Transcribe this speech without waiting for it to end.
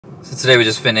So today we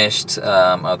just finished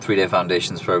our 3-day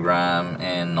foundations program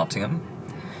in Nottingham,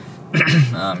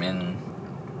 in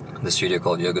the studio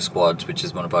called Yoga Squad, which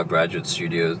is one of our graduate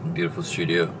studios, a beautiful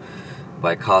studio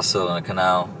by a castle and a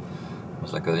canal. It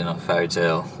was like a fairy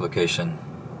tale location,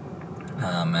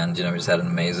 and we just had an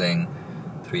amazing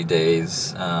 3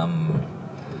 days.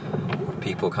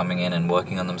 People coming in and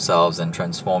working on themselves and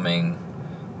transforming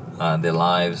their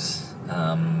lives,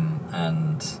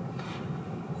 and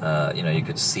you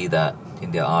could see that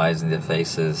in their eyes, in their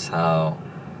faces, how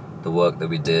the work that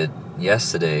we did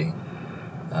yesterday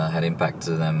had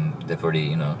impacted them. They've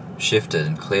already, shifted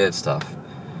and cleared stuff,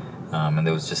 and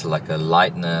there was just like a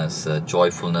lightness, a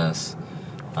joyfulness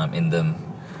in them.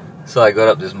 So I got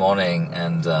up this morning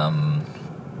and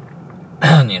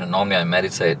normally I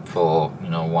meditate for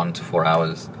 1 to 4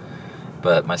 hours,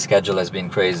 but my schedule has been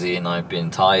crazy and I've been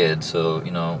tired, so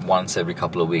once every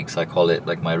couple of weeks I call it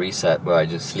like my reset, where I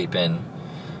just sleep in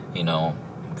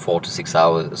 4 to 6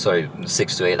 hours,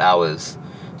 6 to 8 hours,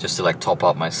 just to like top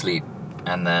up my sleep,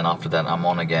 and then after that I'm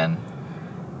on again.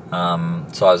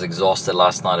 So I was exhausted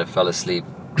last night. I fell asleep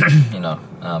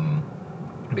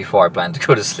before I planned to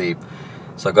go to sleep.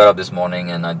 So I got up this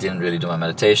morning and I didn't really do my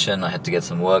meditation. I had to get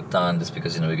some work done just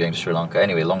because we're going to Sri Lanka.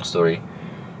 Anyway, long story.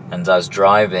 And I was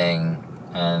driving,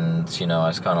 and I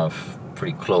was kind of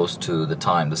pretty close to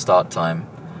the start time.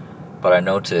 But I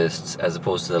noticed, as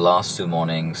opposed to the last 2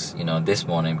 mornings, this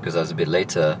morning, because I was a bit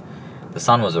later, the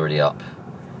sun was already up.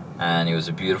 And it was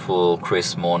a beautiful,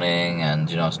 crisp morning,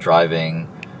 and I was driving,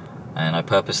 and I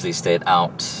purposely stayed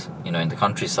out, in the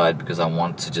countryside, because I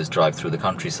want to just drive through the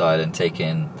countryside and take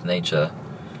in the nature.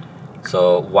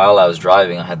 So while I was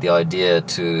driving, I had the idea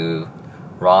to,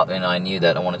 I knew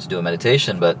that I wanted to do a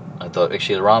meditation, but I thought,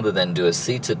 actually, rather than do a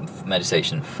seated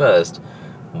meditation first,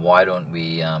 why don't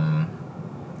we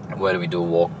do a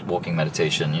walking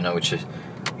meditation, which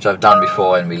I've done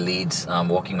before, and we lead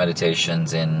walking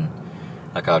meditations in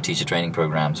like our teacher training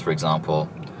programs, for example.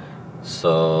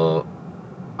 So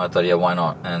I thought, yeah, why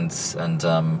not? And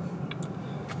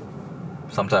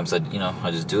sometimes I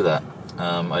just do that.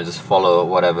 I just follow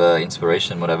whatever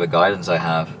inspiration, whatever guidance I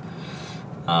have.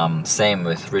 Same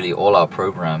with really all our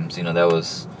programs. There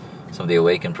was some of the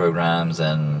Awaken programs,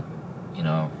 and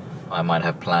I might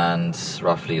have planned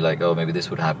roughly like, oh, maybe this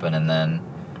would happen, and then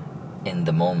in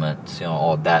the moment,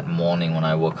 or that morning when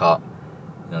I woke up,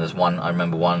 there's I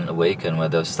remember one Awaken where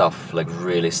there was stuff like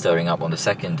really stirring up on the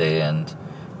second day, and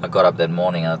I got up that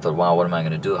morning and I thought, wow, what am I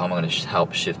going to do? How am I going to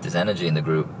help shift this energy in the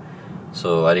group?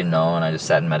 So I didn't know, and I just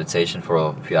sat in meditation for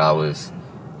a few hours,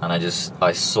 and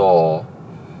I saw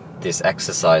this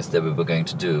exercise that we were going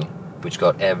to do, which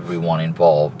got everyone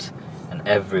involved, and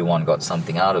everyone got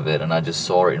something out of it, and I just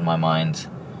saw it in my mind.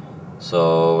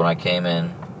 So when I came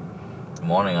in the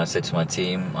morning, I said to my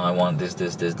team, I want this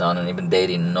done, and even they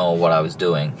didn't know what I was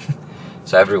doing.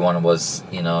 So everyone was,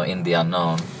 in the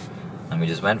unknown, and we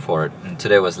just went for it. And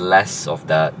today was less of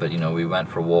that, but we went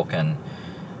for a walk, and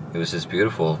it was just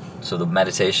beautiful. So the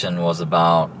meditation was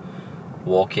about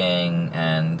walking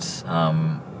and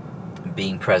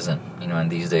being present, and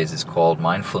these days it's called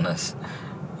mindfulness.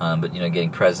 But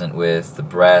getting present with the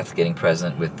breath, getting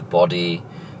present with the body,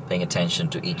 paying attention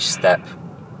to each step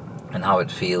and how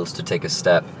it feels to take a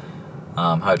step,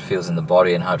 how it feels in the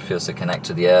body and how it feels to connect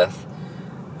to the earth,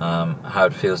 how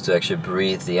it feels to actually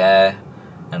breathe the air,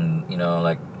 and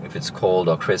like if it's cold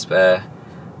or crisp air,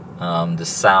 the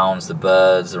sounds, the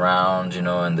birds around,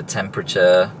 and the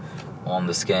temperature on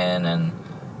the skin, and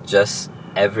just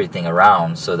everything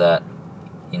around, so that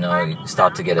you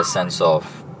start to get a sense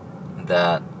of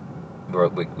that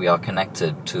we are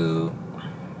connected to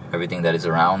everything that is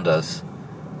around us.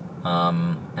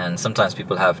 And sometimes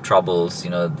people have troubles,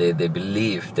 they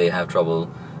believe they have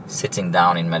trouble sitting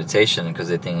down in meditation because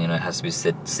they think it has to be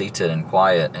seated and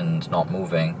quiet and not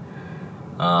moving.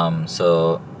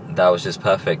 So that was just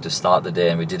perfect to start the day,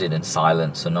 and we did it in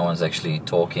silence, so no one's actually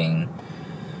talking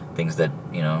things that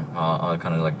are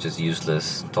kind of like just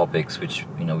useless topics, which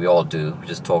we all do. We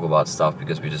just talk about stuff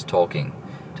because we're just talking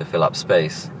to fill up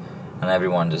space, and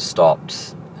everyone just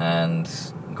stopped and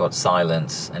got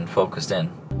silence and focused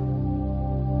in.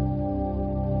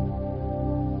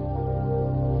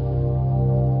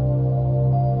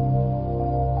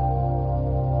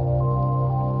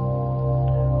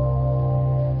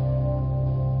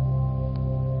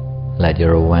 Let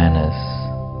your awareness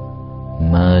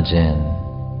merge in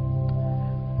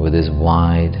with this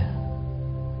wide,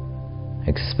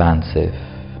 expansive,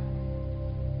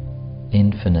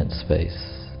 infinite space.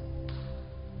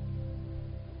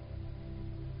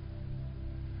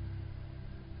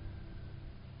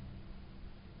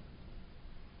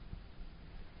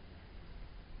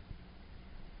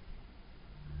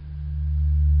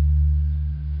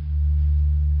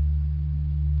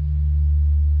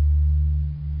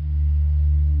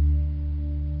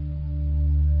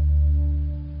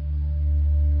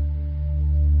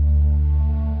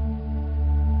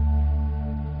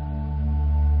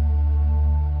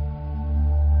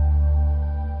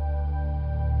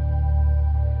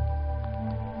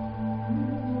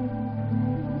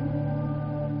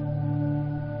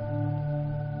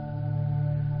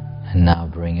 And now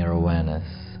bring your awareness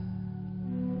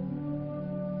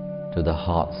to the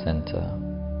heart center.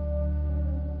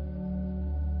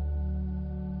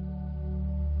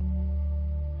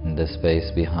 In the space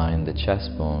behind the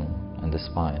chest bone and the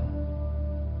spine.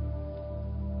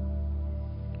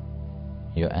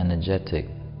 Your energetic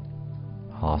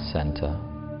heart center.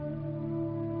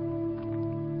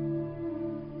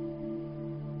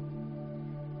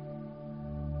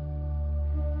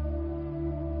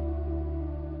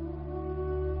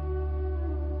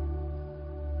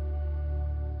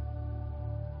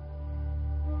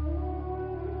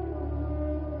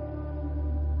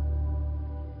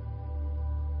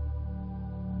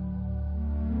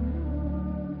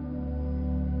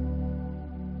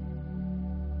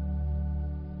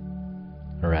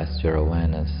 Rest your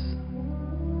awareness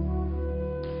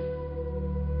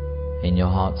in your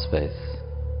heart space.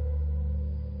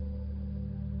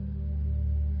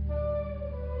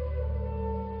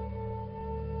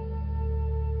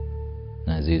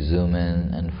 As you zoom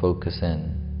in and focus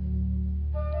in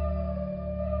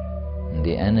on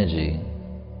the energy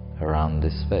around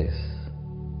this space,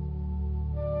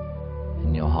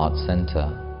 in your heart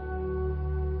center.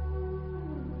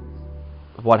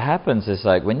 What happens is,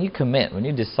 like, when you commit, when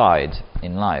you decide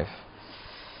in life,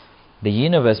 the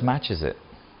universe matches it.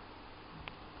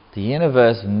 The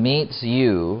universe meets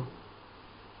you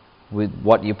with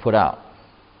what you put out.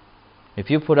 If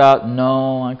you put out,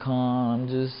 no, I can't, I'm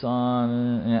just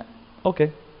on, yeah,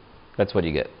 okay, that's what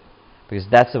you get. Because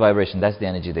that's the vibration, that's the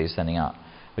energy that you're sending out.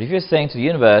 But if you're saying to the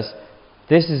universe,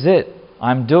 this is it,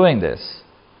 I'm doing this,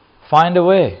 find a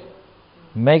way,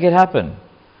 make it happen.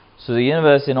 So the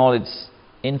universe, in all its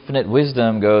infinite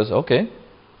wisdom, goes, okay,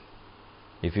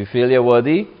 if you feel you're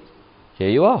worthy, here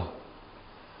you are.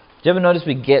 Do you ever notice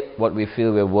we get what we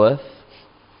feel we're worth?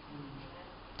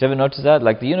 Do you ever notice that?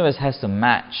 Like, the universe has to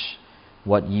match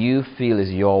what you feel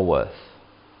is your worth,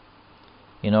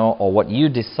 you know, or what you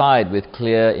decide with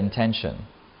clear intention.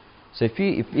 So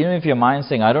even if your mind's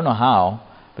saying, I don't know how,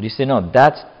 but you say, no,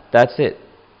 that's it,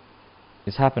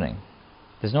 it's happening.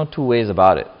 There's no two ways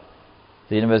about it.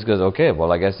 The universe goes, okay,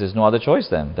 well, I guess there's no other choice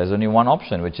then. There's only one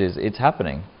option, which is it's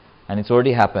happening. And it's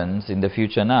already happened in the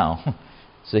future now.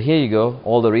 So here you go,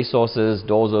 all the resources,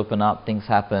 doors open up, things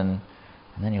happen.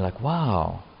 And then you're like,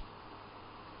 wow,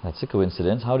 that's a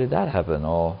coincidence. How did that happen?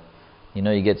 Or, you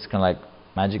know, you get kind of like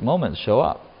magic moments show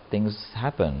up. Things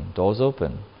happen, doors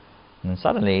open. And then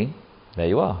suddenly, there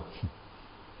you are.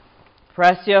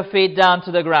 Press your feet down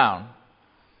to the ground.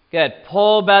 Good.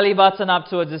 Pull belly button up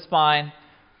towards the spine.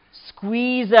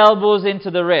 Squeeze elbows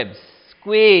into the ribs.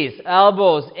 Squeeze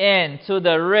elbows into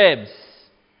the ribs.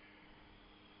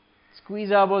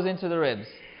 Squeeze elbows into the ribs.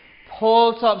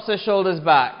 Pull tops of shoulders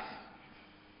back.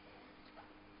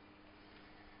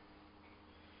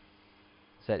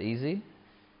 Is that easy?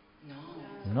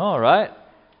 No. No, right?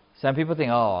 Some people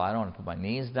think, oh, I don't want to put my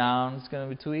knees down. It's going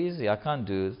to be too easy. I can't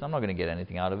do this. I'm not going to get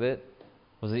anything out of it.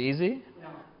 Was it easy?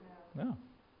 No. No.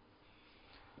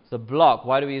 The block.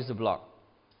 Why do we use the block?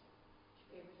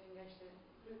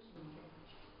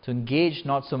 To engage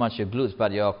not so much your glutes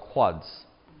but your quads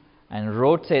and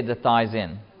rotate the thighs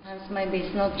in. Sometimes maybe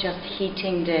it's not just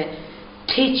hitting the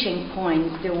teaching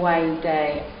points the way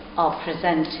they are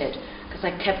presented, because I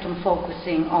kept on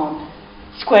focusing on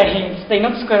square heels. They're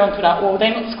not square onto that wall, they're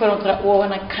not square onto that wall,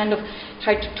 and I kind of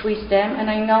tried to twist them,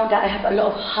 and I know that I have a lot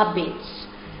of habits,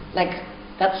 like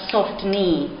that soft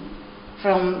knee.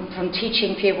 From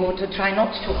teaching people to try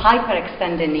not to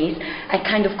hyperextend the knees, I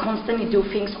kind of constantly do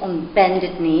things on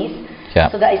bended knees.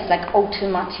 Yeah. So that is like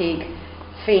automatic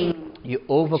thing. You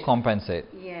overcompensate.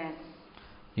 Yes.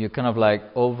 You kind of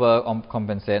like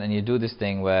overcompensate, and you do this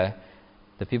thing where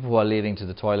the people who are leaving to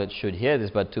the toilet should hear this,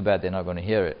 but too bad they're not going to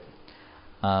hear it.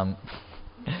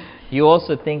 You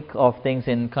also think of things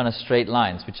in kind of straight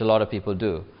lines, which a lot of people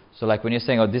do. So like when you're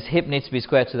saying, oh, this hip needs to be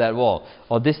square to that wall,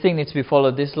 or this thing needs to be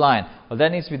followed this line, or that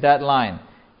needs to be that line.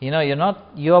 You know,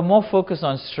 you're more focused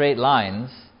on straight lines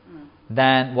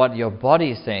than what your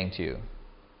body is saying to you.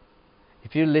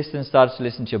 If you start to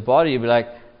listen to your body, you'll be like,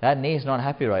 that knee is not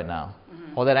happy right now.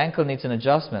 Or that ankle needs an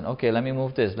adjustment. Okay, let me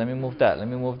move this, let me move that, let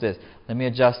me move this, let me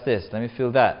adjust this, let me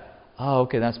feel that. Oh,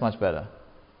 okay, that's much better.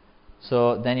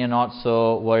 So then you're not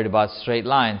so worried about straight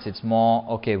lines. It's more,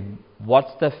 okay,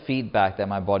 what's the feedback that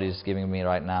my body is giving me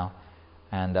right now,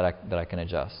 and that I can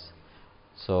adjust.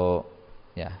 So,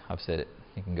 yeah, I've said it.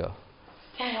 You can go.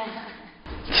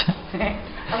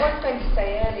 I was going to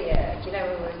say earlier, you know,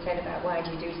 when we were saying about why do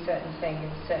you do certain things in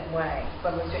a certain way,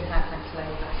 when we were doing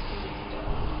hyperventilation,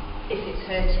 if it's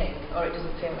hurting or it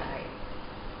doesn't feel right.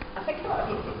 I think a lot of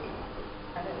people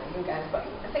I don't know you guys, but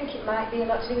I think it might be a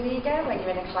lot to do with ego when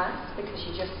you're in a class, because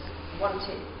you just want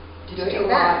it to do it do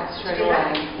right that. straight do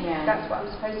away. that. Yeah. That's what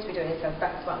I'm supposed to be doing, so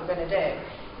that's what I'm going to do,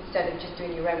 instead of just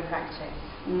doing your own practice.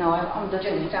 No, I'm Do you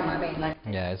definitely understand what I mean? like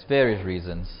Yeah, it's various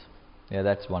reasons. Yeah,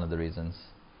 that's one of the reasons.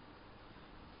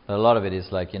 But a lot of it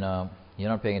is like, you're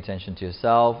not paying attention to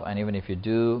yourself, and even if you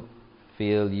do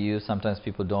feel sometimes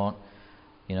people don't,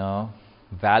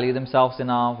 value themselves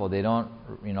enough, or they don't,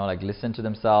 like listen to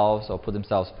themselves or put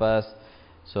themselves first.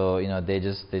 So, they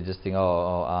just think,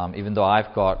 even though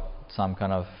I've got some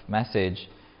kind of message,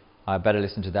 I better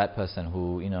listen to that person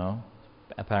who,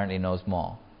 apparently knows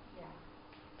more. yeah.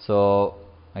 So,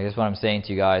 I guess what I'm saying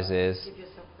to you guys is, Give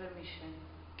yourself permission.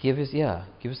 give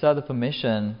yourself the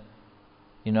permission,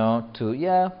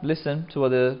 to listen to what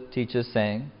the teacher's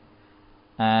saying,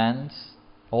 and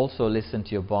also listen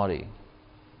to your body,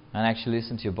 and actually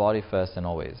listen to your body first and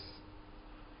always,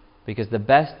 because the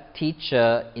best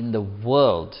teacher in the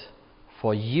world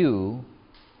for you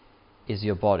is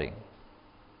your body.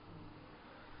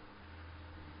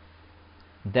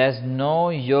 There's no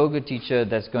yoga teacher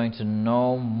that's going to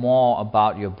know more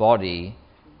about your body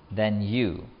than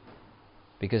you,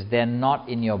 because they're not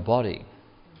in your body.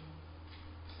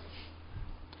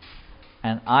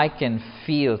 And I can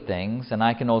feel things, and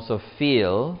I can also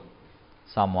feel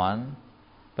someone,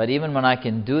 but even when I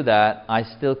can do that, I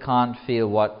still can't feel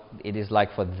what it is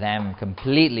like for them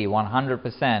completely,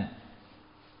 100%,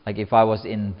 like if I was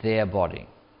in their body.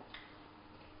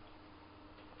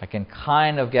 I can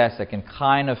kind of guess, I can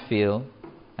kind of feel,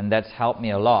 and that's helped me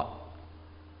a lot.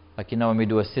 Like, when we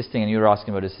do assisting, and you were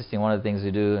asking about assisting, one of the things we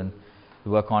do and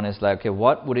we work on is like, okay,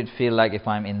 what would it feel like if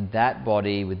I'm in that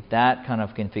body with that kind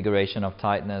of configuration of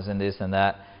tightness and this and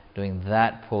that, doing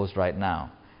that pose right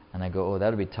now? And I go, oh, that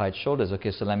would be tight shoulders.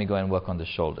 Okay, so let me go and work on the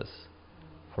shoulders,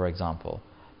 for example.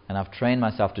 And I've trained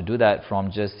myself to do that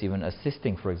from just even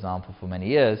assisting, for example, for many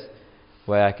years,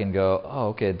 where I can go, oh,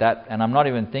 okay, that, and I'm not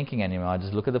even thinking anymore. I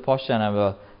just look at the posture and I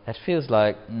go, that feels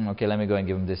like, okay, let me go and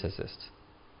give him this assist.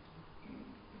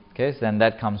 Okay, so then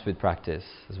that comes with practice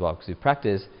as well, because you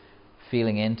practice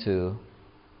feeling into,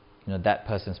 that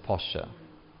person's posture.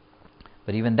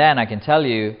 But even then, I can tell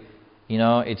you,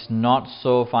 it's not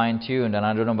so fine-tuned, and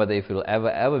I don't know whether if it will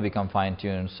ever become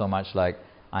fine-tuned so much like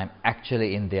I'm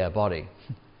actually in their body.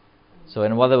 So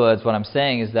in other words, what I'm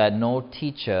saying is that no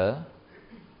teacher,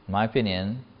 in my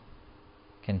opinion,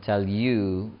 can tell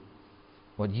you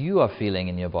what you are feeling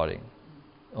in your body.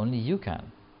 Only you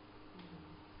can.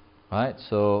 Right?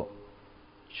 So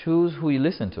choose who you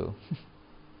listen to.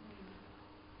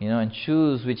 And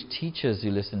choose which teachers you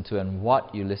listen to and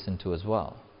what you listen to as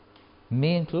well.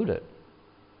 Me included.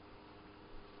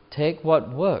 Take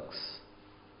what works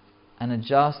and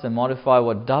adjust and modify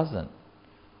what doesn't.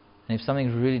 And if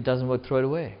something really doesn't work, throw it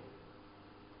away.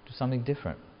 Do something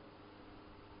different.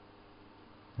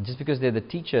 And just because they're the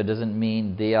teacher doesn't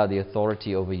mean they are the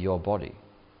authority over your body.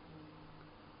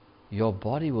 Your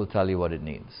body will tell you what it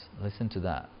needs. Listen to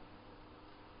that.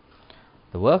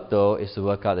 The work, though, is to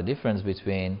work out the difference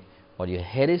between what your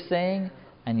head is saying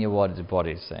and what your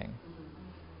body is saying.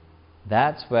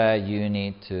 That's where you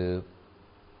need to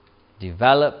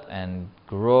develop and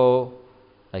grow,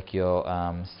 like your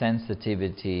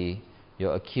sensitivity,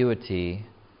 your acuity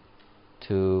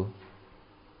to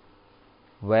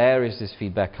where is this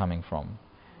feedback coming from.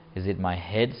 Is it my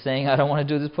head saying I don't want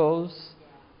to do this pose?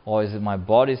 Or is it my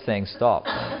body saying stop?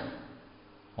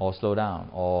 Or slow down?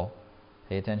 Or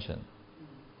pay attention?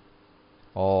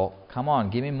 Or come on,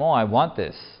 give me more, I want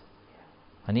this.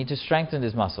 I need to strengthen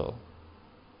this muscle.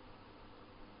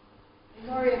 In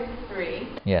Warrior 3,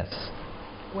 Yes.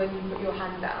 when you put your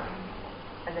hand down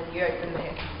and then you open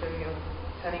it so you're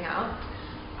turning out,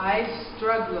 I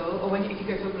struggle, or if you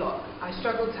go to a block, I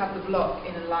struggle to have the block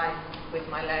in a line with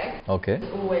my leg. Okay.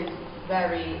 It's always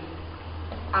very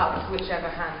out whichever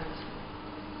hand.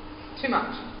 Too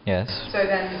much. Yes. So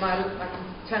then I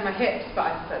can turn my hips, but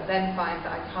I then find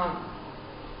that I can't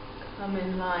come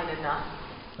in line enough.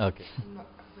 Okay. I'm not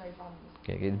very fond.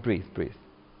 Okay, breathe.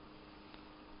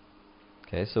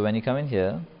 Okay, so when you come in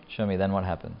here, show me then what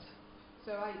happens.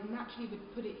 So I naturally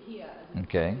would put it here as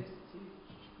Okay. opposed to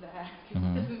there, because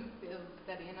it doesn't feel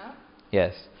steady enough.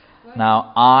 Yes.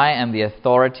 Now, I am the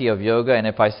authority of yoga, and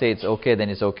if I say it's okay, then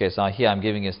it's okay. So here I'm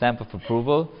giving you a stamp of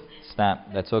approval. Stamp,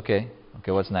 that's okay.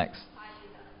 Okay, what's next?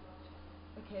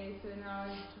 Okay, so now I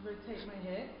have to rotate my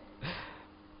hip.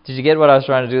 Did you get what I was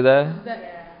trying to do there?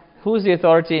 Yeah. Who's the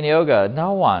authority in yoga?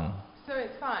 No one. So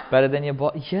it's fine. Better than your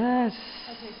body? Yes.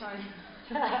 Okay, fine.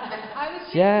 I was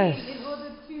thinking Yes. in order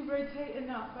to rotate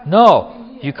enough. I have to No,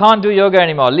 be here. you can't do yoga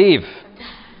anymore. Leave.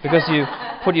 Because you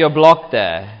put your block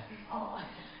there.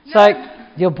 It's like,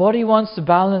 your body wants to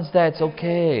balance there, it's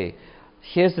okay.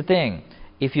 Here's the thing,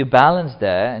 if you balance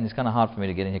there, and it's kind of hard for me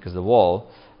to get in here because of the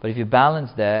wall, but if you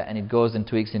balance there and it goes and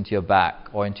tweaks into your back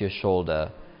or into your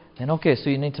shoulder, then okay, so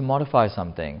you need to modify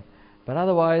something. But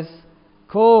otherwise,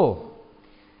 cool,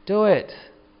 do it.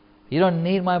 You don't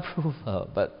need my approval,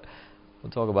 but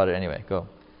we'll talk about it anyway. Go.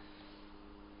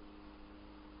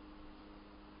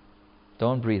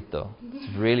 Don't breathe though.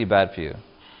 It's really bad for you.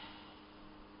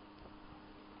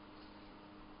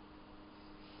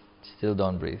 Still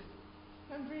don't breathe.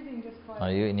 I'm breathing just quiet.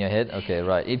 Are you in your head? Okay,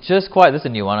 right. It's just quiet. This is a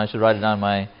new one. I should write it down in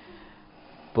my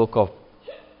book of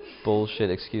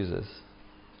bullshit excuses.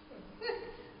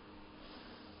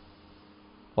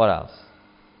 What else?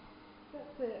 That's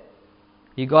it.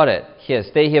 You got it. Here,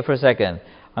 stay here for a second.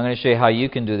 I'm going to show you how you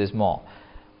can do this more.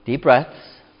 Deep breaths.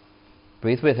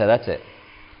 Breathe with her. That's it.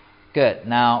 Good.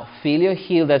 Now, feel your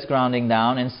heel that's grounding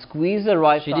down and squeeze the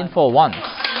right. She didn't fall once.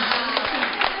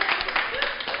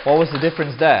 What was the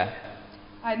difference there?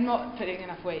 I'm not putting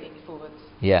enough weight forwards.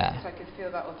 Yeah. So I could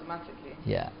feel that automatically.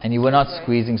 Yeah. And you were not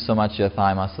squeezing so much your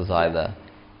thigh muscles either.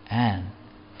 And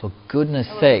for goodness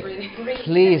sake,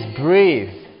 please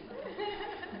breathe.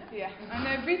 Yeah.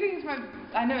 I know breathing is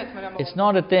I know it's my number one. It's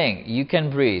not a thing. You can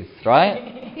breathe,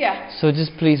 right? Yeah. So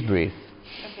just please breathe.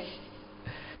 Okay.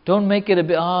 Don't make it a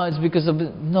bit, it's because of...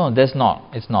 No, there's not.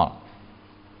 It's not.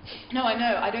 No, I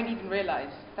know. I don't even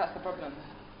realise. That's the problem.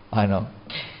 I know.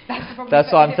 That's the problem.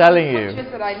 That's what I'm telling you.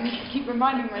 Conscious that I need to keep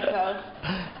reminding myself.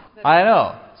 I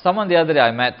know. Someone the other day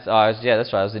I met, yeah,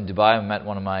 that's right, I was in Dubai, I met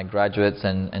one of my graduates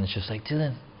and she was like,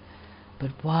 Dylan,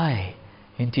 but why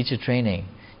in teacher training?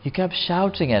 You kept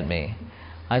shouting at me.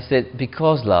 I said,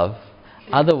 because love,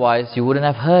 otherwise you wouldn't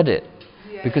have heard it.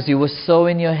 Yeah. Because you were so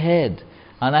in your head.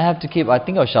 And I have to keep, I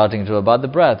think I was shouting to her about the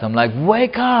breath. I'm like,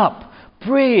 wake up,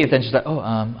 breathe. And she's like,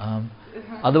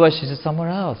 otherwise she's just somewhere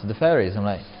else, the fairies. I'm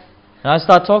like, and I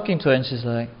start talking to her and she's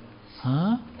like,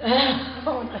 huh?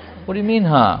 What do you mean,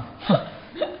 huh?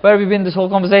 Where have you been this whole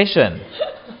conversation?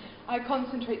 I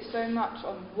concentrate so much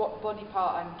on what body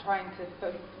part I'm trying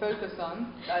to focus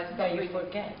on that I start breathing.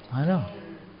 Forget. I know.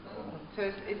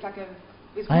 So it's like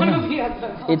it's I one know. of the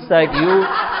other. It's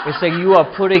like you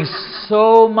are putting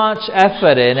so much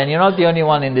effort in, and you're not the only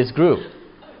one in this group.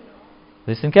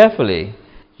 Listen carefully.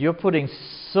 You're putting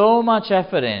so much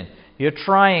effort in. You're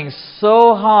trying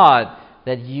so hard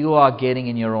that you are getting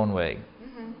in your own way.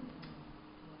 Mm-hmm.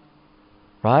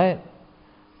 Right?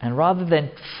 And rather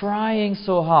than trying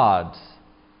so hard,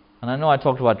 and I know I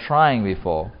talked about trying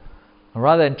before,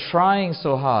 rather than trying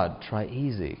so hard, try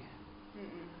easy.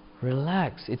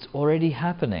 Relax, it's already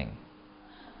happening.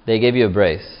 They gave you a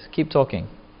brace. Keep talking.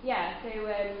 Yeah, so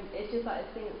it's just like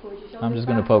a thing that pulls your shoulders I'm just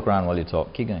going to poke around while you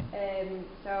talk. Keep going.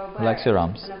 So Relax your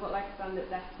arms. And I've got like a stand-up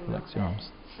desk in my Relax your office,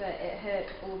 arms. but it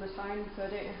hurts all the time, so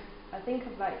I think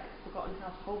I've like forgotten how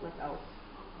to hold myself.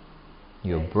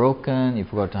 You're broken, you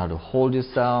forgot how to hold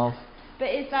yourself. But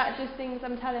is that just things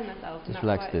I'm telling myself? Just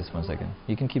relax this 1 second.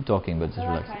 You can keep talking, but just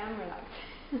relax. I am relaxed.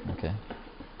 Okay.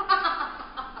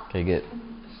 Okay, good.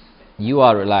 You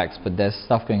are relaxed, but there's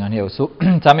stuff going on here. So,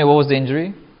 tell me, what was the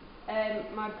injury?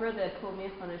 My brother pulled me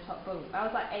up on a top bunk. I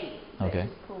was like 8, but Okay. he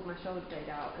just pulled my shoulder blade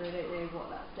out, and I don't know what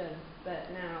that's done.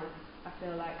 But now I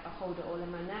feel like I hold it all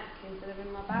in my neck instead of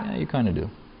in my back. Yeah, you kind of do.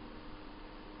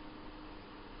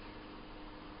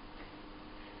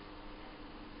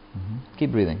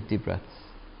 Keep breathing, deep breaths.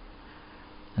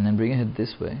 And then bring your head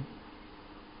this way.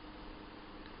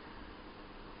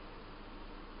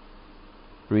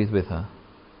 Breathe with her.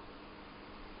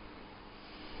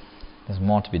 There's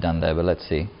more to be done there, but let's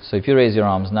see. So if you raise your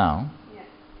arms now.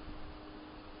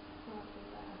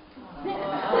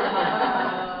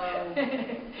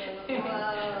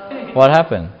 What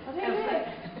happened? I don't know.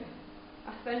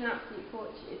 I spent an absolute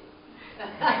fortune.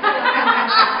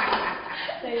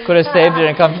 Could have saved it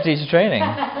and come to teacher training.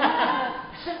 What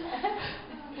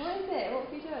is it? What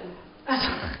have you done?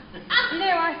 You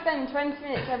know, I spend 20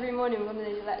 minutes every morning with one of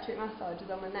those electric massages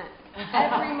on my neck.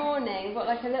 Every morning, I've got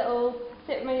like a little,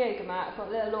 sit with my yoga mat, I've got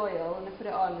a little oil, and I put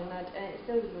it on, and it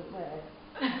still doesn't work.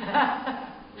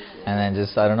 And then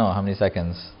just, I don't know, how many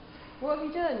seconds? What have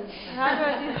you done? How do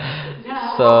I do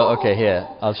that? So, okay, here.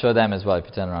 I'll show them as well if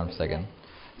you turn around for a second.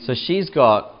 So she's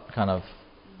got kind of,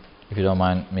 if you don't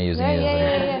mind me using it.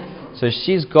 Yeah. So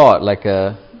she's got like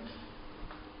a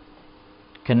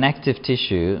connective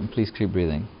tissue, and please keep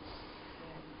breathing.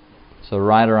 So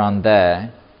right around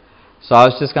there. So I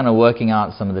was just kind of working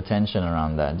out some of the tension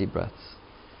around there. Deep breaths.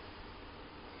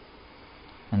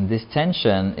 And this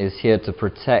tension is here to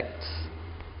protect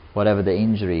whatever the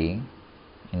injury,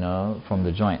 from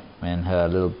the joint when her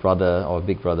little brother or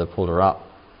big brother pulled her up.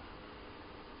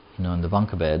 in the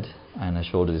bunker bed, and her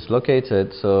shoulder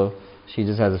dislocated, so she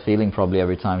just has a feeling probably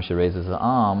every time she raises her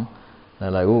arm,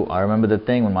 they're like, oh, I remember the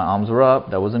thing when my arms were up,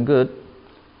 that wasn't good.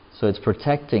 So it's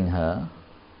protecting her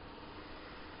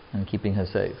and keeping her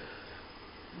safe.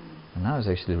 And now it's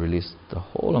actually released the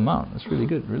whole amount. It's really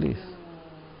good release.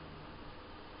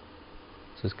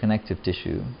 So it's connective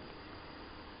tissue,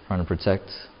 trying to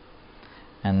protect.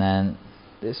 And then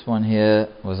this one here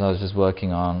was I was just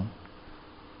working on.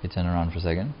 You turn around for a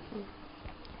second.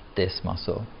 This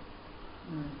muscle.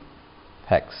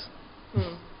 Pecs.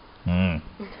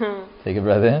 Take a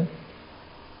breath in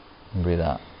and breathe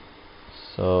out.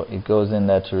 So it goes in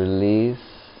there to release.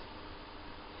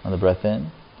 Another breath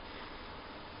in.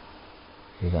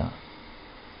 Breathe out.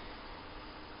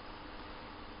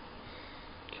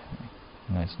 Okay.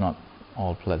 No, it's not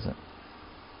all pleasant.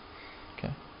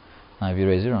 Okay. Now if you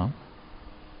raise your arm.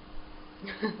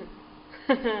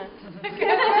 Look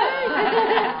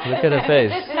at her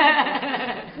face.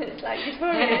 It's like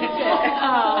euphoria.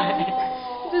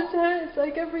 It just hurts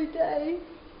like every day.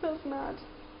 Feels mad.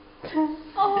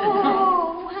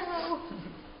 Oh, wow.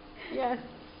 Yes.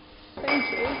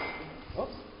 Thank you.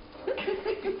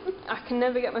 I can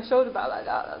never get my shoulder back like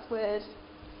that. That's weird.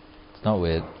 It's not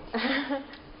weird.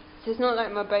 So it's not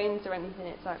like my bones or anything.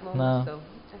 It's like more No. muscle.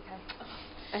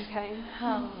 Okay. Okay.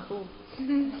 Oh. Cool.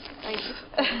 Thanks.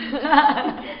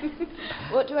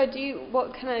 What do I do?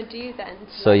 What can I do then?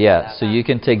 So yeah, so you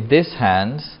can take this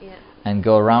hand Yeah. and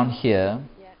go around here.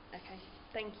 Yeah. Okay.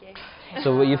 Thank you.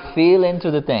 So you feel into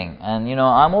the thing, and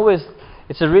I'm always.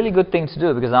 It's a really good thing to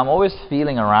do because I'm always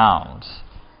feeling around,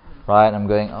 right? I'm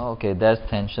going, oh, okay, there's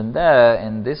tension there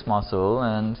in this muscle,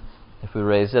 and if we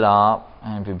raise it up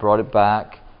and if we brought it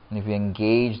back, and if we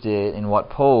engaged it in what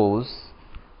pose,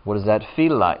 what does that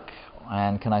feel like?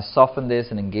 And can I soften this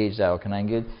and engage that, or can I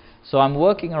engage? So I'm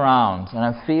working around and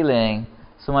I'm feeling.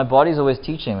 So my body's always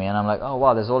teaching me, and I'm like, oh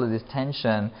wow, there's all of this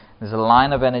tension. There's a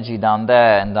line of energy down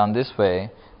there and down this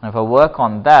way. And if I work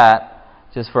on that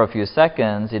just for a few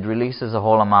seconds, it releases a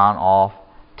whole amount of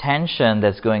tension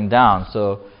that's going down.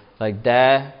 So like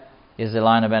there is a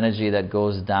line of energy that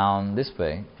goes down this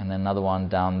way, and then another one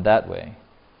down that way.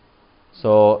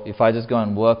 So if I just go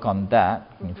and work on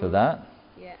that, can you feel that?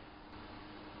 Yeah.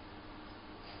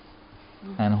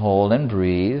 And hold and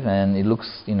breathe, and it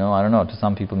looks, I don't know, to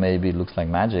some people maybe it looks like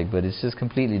magic, but it's just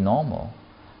completely normal.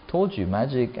 Told you,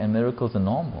 magic and miracles are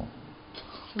normal.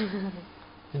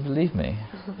 You believe me?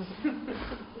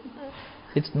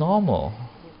 It's normal.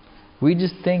 We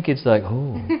just think it's like,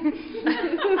 oh.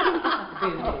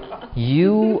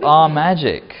 You are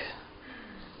magic.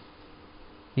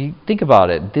 You think about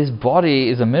it. This body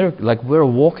is a miracle, like we're a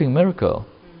walking miracle.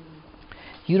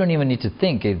 You don't even need to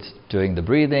think. It's doing the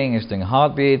breathing, it's doing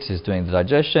heartbeats, it's doing the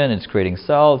digestion, it's creating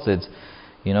cells, it's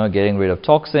getting rid of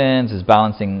toxins, it's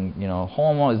balancing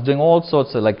hormones, it's doing all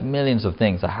sorts of like millions of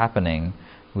things are happening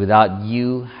without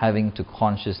you having to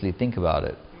consciously think about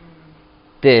it.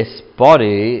 This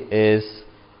body is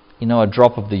a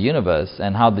drop of the universe,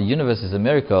 and how the universe is a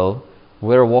miracle,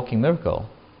 we're a walking miracle.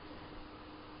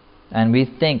 And we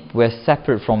think we're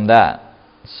separate from that.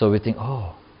 So we think,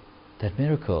 oh, that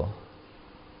miracle.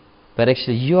 But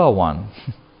actually you are one.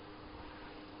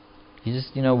 You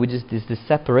just, there's this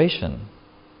separation.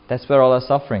 That's where all our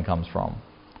suffering comes from.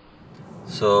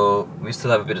 So we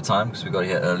still have a bit of time because we got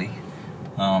here early.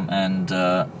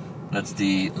 That's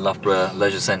the Loughborough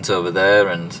Leisure Centre over there,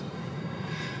 and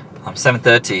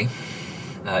 7:30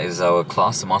 is our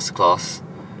class, the master class.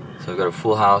 So we've got a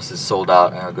full house, it's sold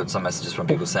out. I got some messages from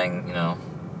people saying,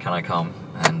 can I come?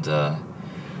 And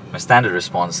my standard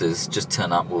response is, just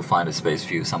turn up, we'll find a space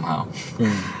for you somehow.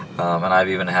 And I've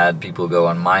even had people go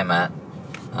on my mat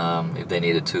if they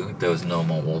needed to, if there was no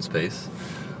more wall space,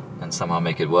 and somehow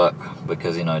make it work,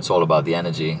 because it's all about the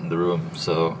energy in the room.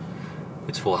 So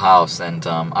it's full house, and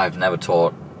I've never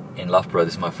taught in Loughborough.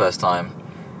 This is my first time.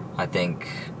 I think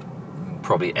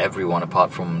probably everyone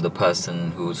apart from the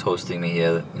person who's hosting me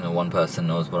here, one person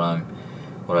knows what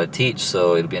I teach,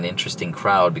 so it'll be an interesting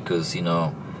crowd because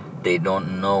they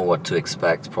don't know what to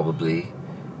expect probably.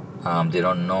 They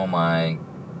don't know my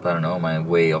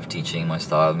way of teaching, my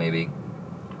style maybe,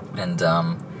 and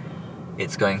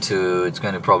it's going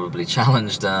to probably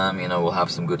challenge them. We'll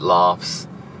have some good laughs,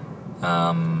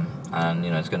 and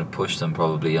it's going to push them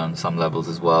probably on some levels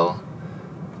as well.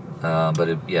 But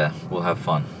we'll have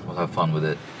fun. We'll have fun with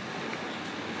it.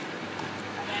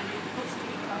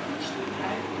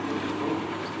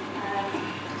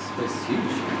 This is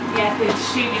huge. Yeah, the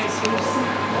studio is huge.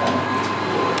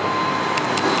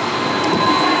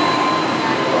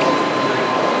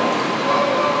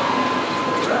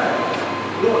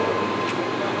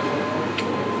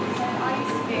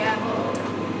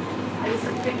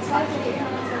 I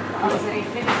was a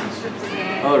fitness instructor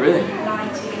here. Oh, really?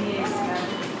 19 years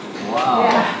ago. Wow.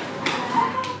 Yeah.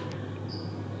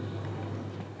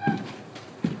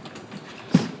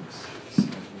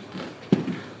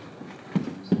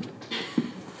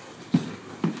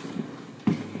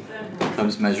 I'm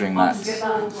just measuring mats.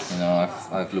 You know,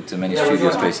 I've looked at many studio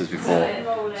spaces before,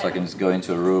 so I can just go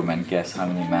into a room and guess how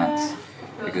many mats,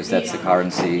 because that's the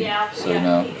currency. So, you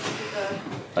know,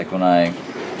 like when I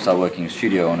start working with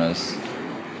studio owners,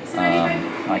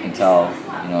 I can tell,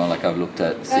 you know, like I've looked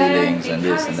at ceilings and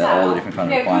this and that, all the different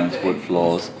kind of requirements, wood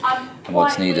floors, and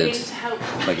what's needed. So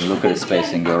I can look at a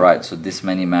space and go, right, so this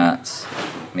many mats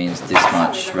means this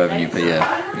much revenue per year,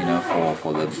 you know,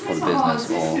 for the business,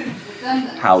 or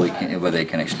how we can, whether it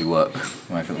can actually work,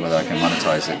 whether I can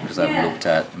monetize it, because I've looked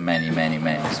at many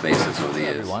spaces over the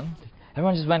years.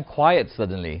 Everyone just went quiet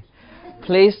suddenly.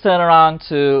 Please turn around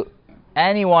to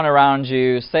anyone around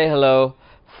you, say hello,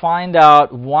 find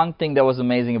out one thing that was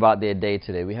amazing about their day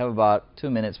today. We have about 2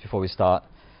 minutes before we start,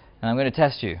 and I'm going to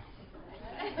test you.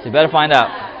 So you better find out.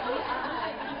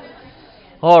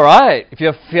 All right, if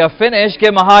you're finished, give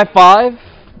them a high five,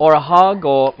 or a hug,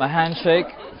 or a handshake.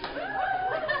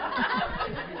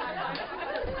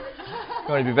 If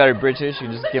you want to be very British, you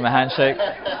can just give them a handshake.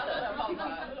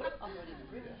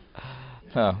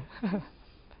 No.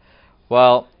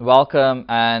 Well, welcome,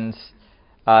 and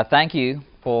thank you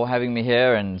for having me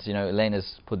here. And you know, Elaine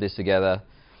has put this together.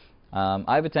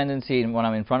 I have a tendency when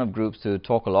I'm in front of groups to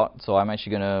talk a lot, so I'm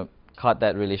actually going to cut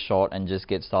that really short and just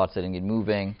get started and get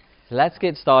moving. Let's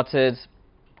get started,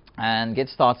 and get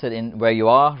started in where you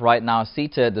are right now,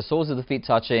 seated, the soles of the feet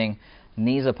touching,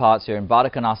 knees apart, so you're in Baddha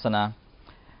Konasana.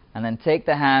 And then take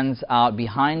the hands out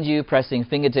behind you, pressing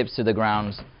fingertips to the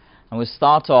ground. And we'll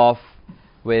start off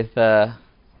with a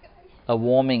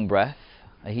warming breath,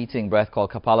 a heating breath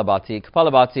called Kapalabhati.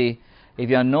 Kapalabhati, if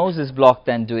your nose is blocked,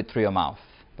 then do it through your mouth.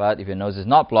 But if your nose is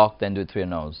not blocked, then do it through your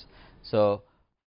nose. So